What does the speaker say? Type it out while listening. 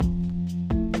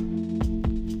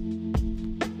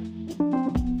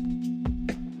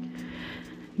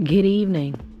Good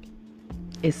evening.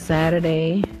 It's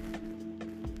Saturday,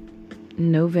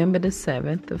 November the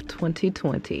 7th of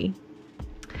 2020.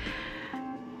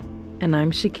 And I'm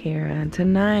Shakira. And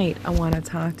tonight I want to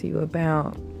talk to you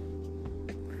about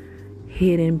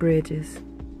hidden bridges.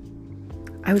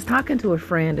 I was talking to a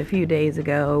friend a few days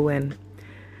ago and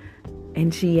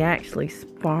she actually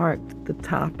sparked the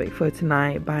topic for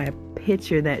tonight by a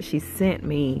picture that she sent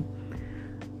me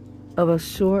of a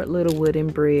short little wooden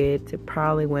bridge that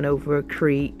probably went over a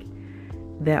creek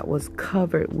that was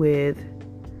covered with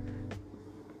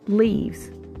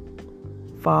leaves,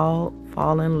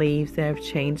 fallen leaves that have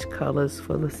changed colors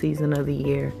for the season of the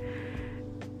year.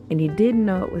 And he didn't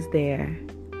know it was there.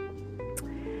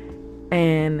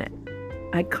 And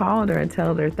I called her and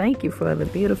told her, thank you for the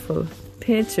beautiful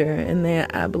picture, and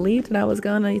that I believed that I was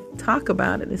going to talk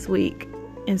about it this week.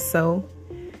 And so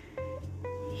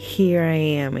here I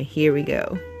am, and here we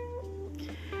go.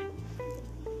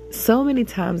 So many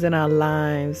times in our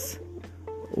lives,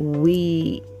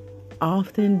 we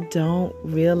often don't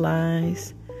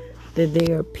realize that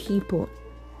there are people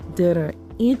that are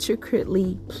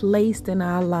intricately placed in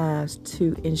our lives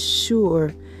to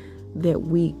ensure that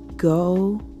we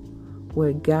go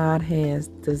where God has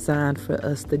designed for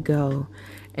us to go,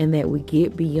 and that we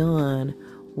get beyond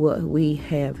what we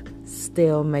have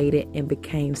stalemated and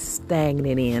became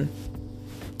stagnant in.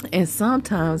 And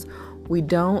sometimes we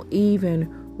don't even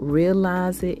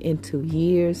realize it until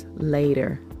years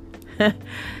later.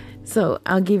 So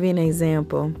I'll give you an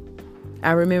example.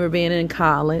 I remember being in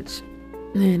college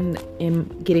and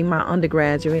getting my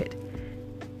undergraduate,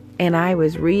 and I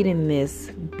was reading this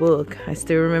book. I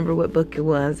still remember what book it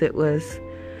was.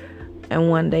 And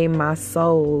one day my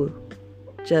soul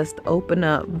just opened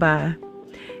up by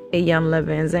Iyanla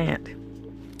Vanzant.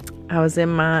 I was in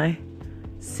my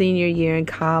senior year in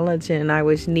college, and I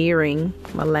was nearing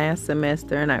my last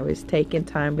semester, and I was taking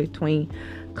time between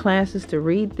classes to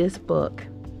read this book.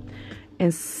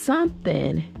 And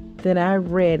something that I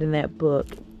read in that book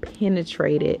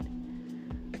penetrated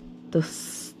the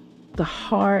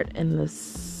heart and the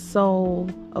soul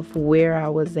of where I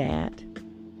was at.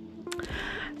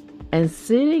 And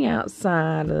sitting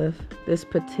outside of this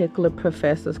particular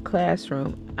professor's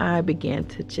classroom, I began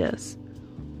to just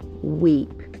weep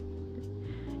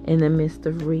in the midst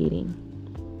of reading.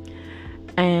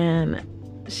 And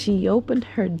she opened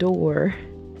her door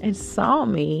and saw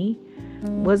me. It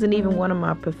wasn't even one of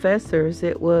my professors.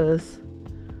 It was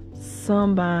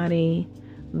somebody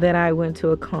that I went to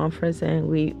a conference and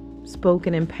we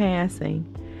spoken in passing.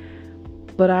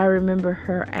 But I remember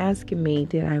her asking me,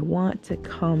 did I want to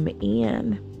come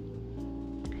in?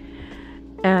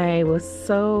 And I was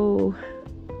so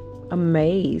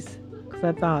amazed because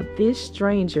I thought, this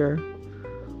stranger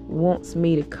wants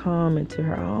me to come into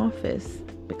her office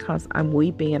because I'm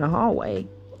weeping in a hallway.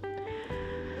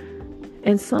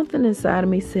 And something inside of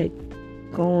me said,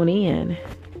 go on in.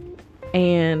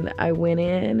 And I went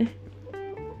in,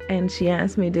 and she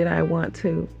asked me, did I want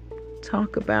to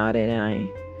talk about it? And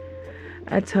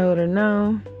I told her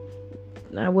no,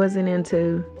 I wasn't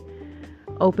into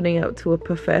opening up to a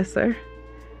professor.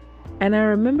 And I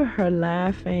remember her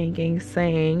laughing and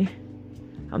saying,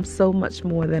 I'm so much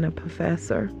more than a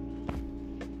professor.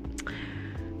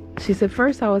 She said,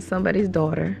 first I was somebody's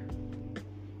daughter.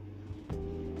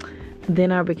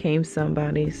 Then I became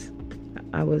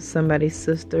I was somebody's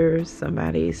sister,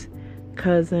 somebody's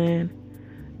cousin.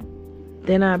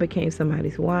 Then I became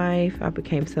somebody's wife. I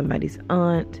became somebody's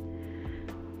aunt.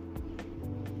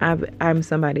 I'm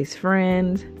somebody's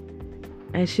friend.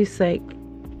 And she's like,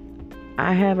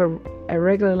 I have a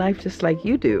regular life just like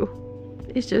you do.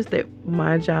 It's just that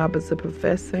my job is a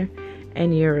professor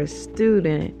and you're a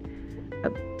student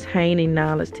obtaining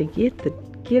knowledge to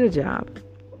get a job.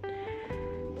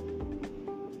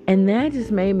 And that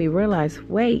just made me realize,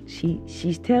 wait,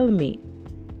 she's telling me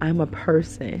I'm a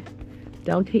person.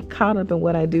 Don't get caught up in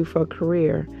what I do for a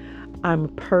career. I'm a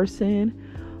person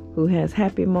who has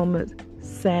happy moments,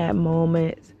 sad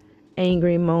moments,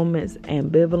 angry moments,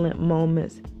 ambivalent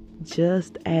moments,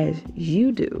 just as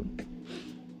you do.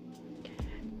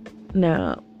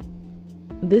 Now,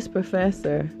 this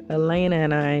professor, Elena,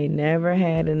 and I never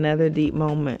had another deep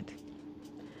moment.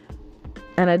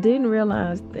 And I didn't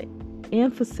realize the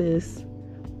emphasis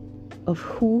of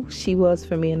who she was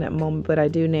for me in that moment, but I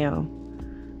do now.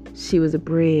 She was a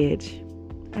bridge.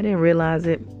 I didn't realize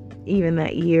it even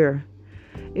that year.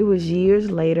 It was years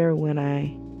later when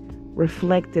I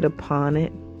reflected upon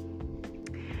it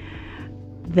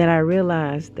that I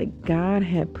realized that God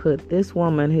had put this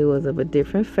woman who was of a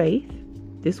different faith,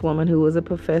 this woman who was a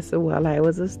professor while I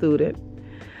was a student,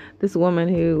 this woman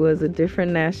who was a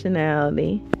different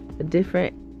nationality, a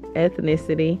different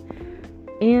ethnicity,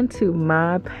 into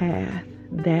my path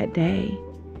that day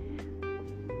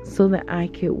so that I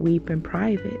could weep in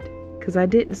private. Because I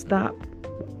didn't stop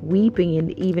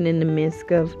weeping, even in the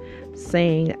midst of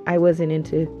saying I wasn't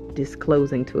into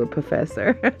disclosing to a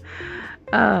professor.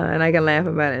 And I can laugh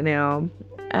about it now.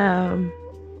 And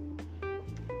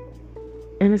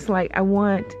it's like, I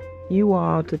want you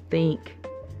all to think,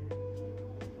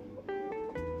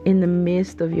 in the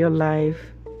midst of your life,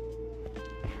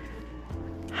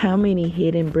 how many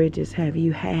hidden bridges have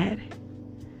you had?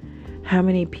 How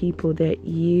many people that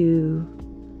you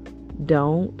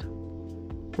don't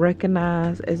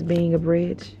recognize as being a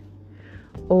bridge,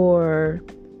 or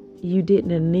you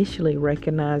didn't initially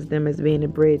recognize them as being a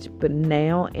bridge, but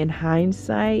now in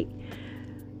hindsight,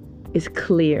 it's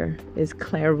clear, it's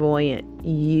clairvoyant.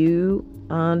 You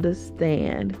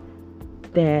understand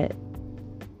that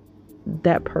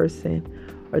that person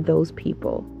or those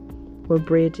people were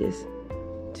bridges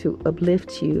to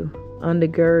uplift you,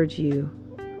 undergird you,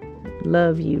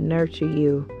 love you, nurture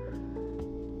you,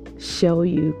 show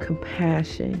you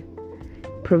compassion,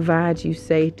 provide you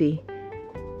safety.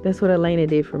 That's what Elena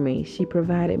did for me. She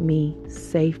provided me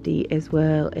safety, as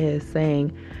well as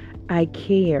saying, I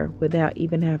care, without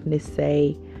even having to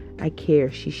say, I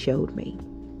care. She showed me.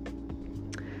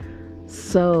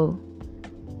 So,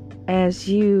 as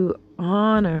you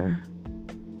honor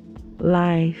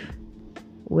life,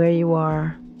 where you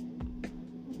are,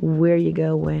 where you're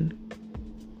going,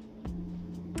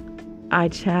 I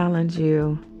challenge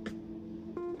you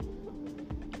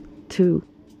to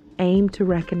aim to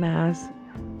recognize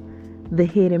the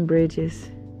hidden bridges,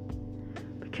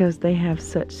 because they have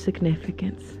such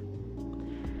significance.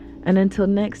 And until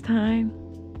next time,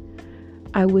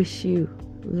 I wish you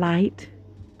light,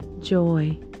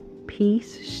 joy,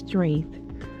 peace, strength,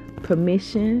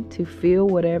 permission to feel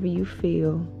whatever you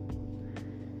feel,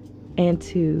 and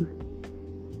to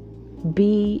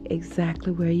be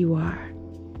exactly where you are.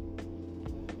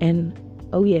 And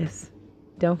oh yes,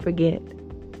 don't forget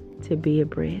to be a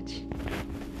bridge.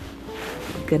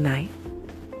 Good night.